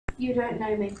You don't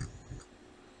know me.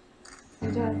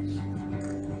 You don't.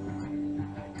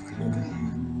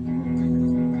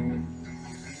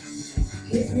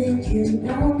 You think you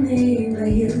know me, but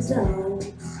you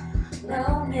don't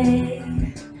know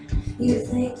me. You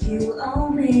think you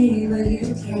own me, but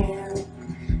you can't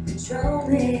control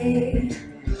me.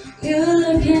 You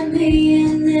look at me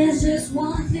and there's just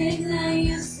one thing that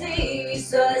you see.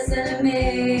 So listen to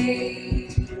me.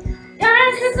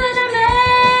 Just listen to me.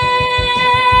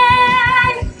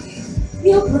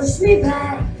 You push me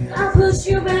back, I push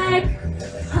you back.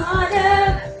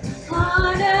 Harder,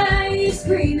 harder. You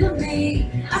scream at me,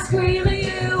 I scream at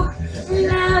you.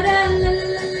 Louder,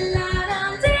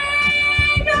 louder,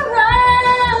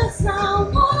 dangerous.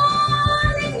 I'm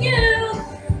warning you,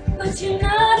 but you're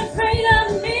not afraid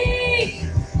of me.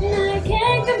 And I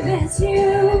can't convince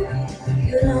you.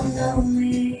 You don't know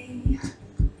me.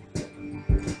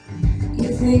 You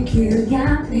think you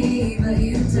got me, but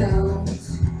you don't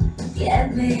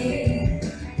get me.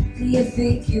 You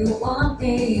think you want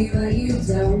me, but you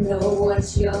don't know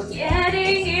what you're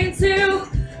getting into.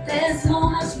 There's so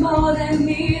much more than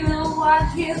me than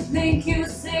what you think you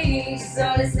see.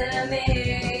 So listen to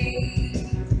me.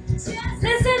 Just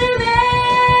listen to me.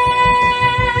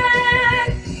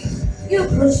 You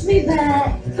push me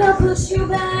back, I'll push you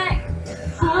back.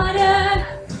 Harder,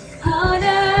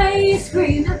 harder. You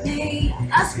scream at me,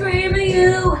 I scream at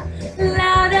you.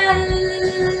 Louder,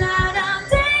 louder,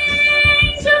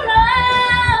 dangerous.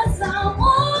 I'm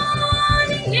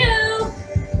warning you,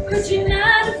 but you're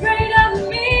not afraid of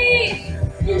me.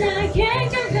 And I can't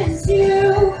convince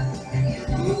you.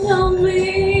 You know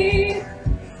me.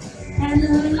 And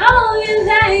the longer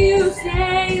that you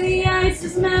stay, the ice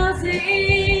is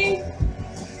melting.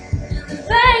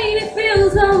 It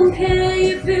feels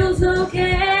okay, it feels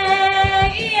okay.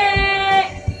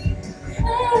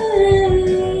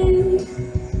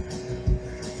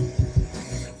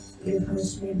 You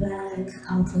push me back,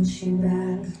 I'll push you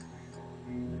back.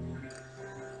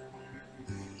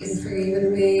 You scream at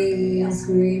me, I'm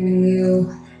screaming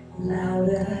you.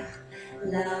 Louder,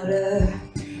 louder,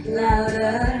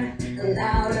 louder,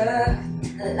 louder,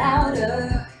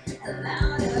 louder,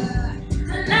 louder,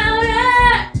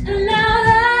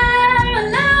 louder,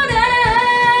 louder.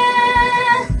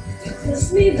 You push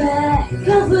me back,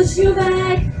 I'll push you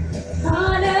back.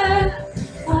 Harder,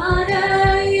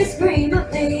 harder. You scream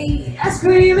at me, I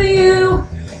scream at you.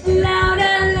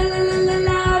 Louder,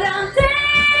 louder,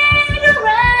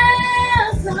 dangerous.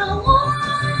 I'm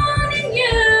warning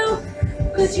you,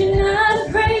 but you're not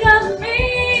afraid of me.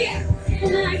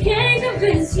 And I can't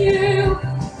convince you.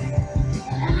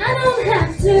 I don't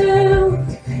have to.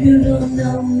 You don't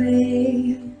know me.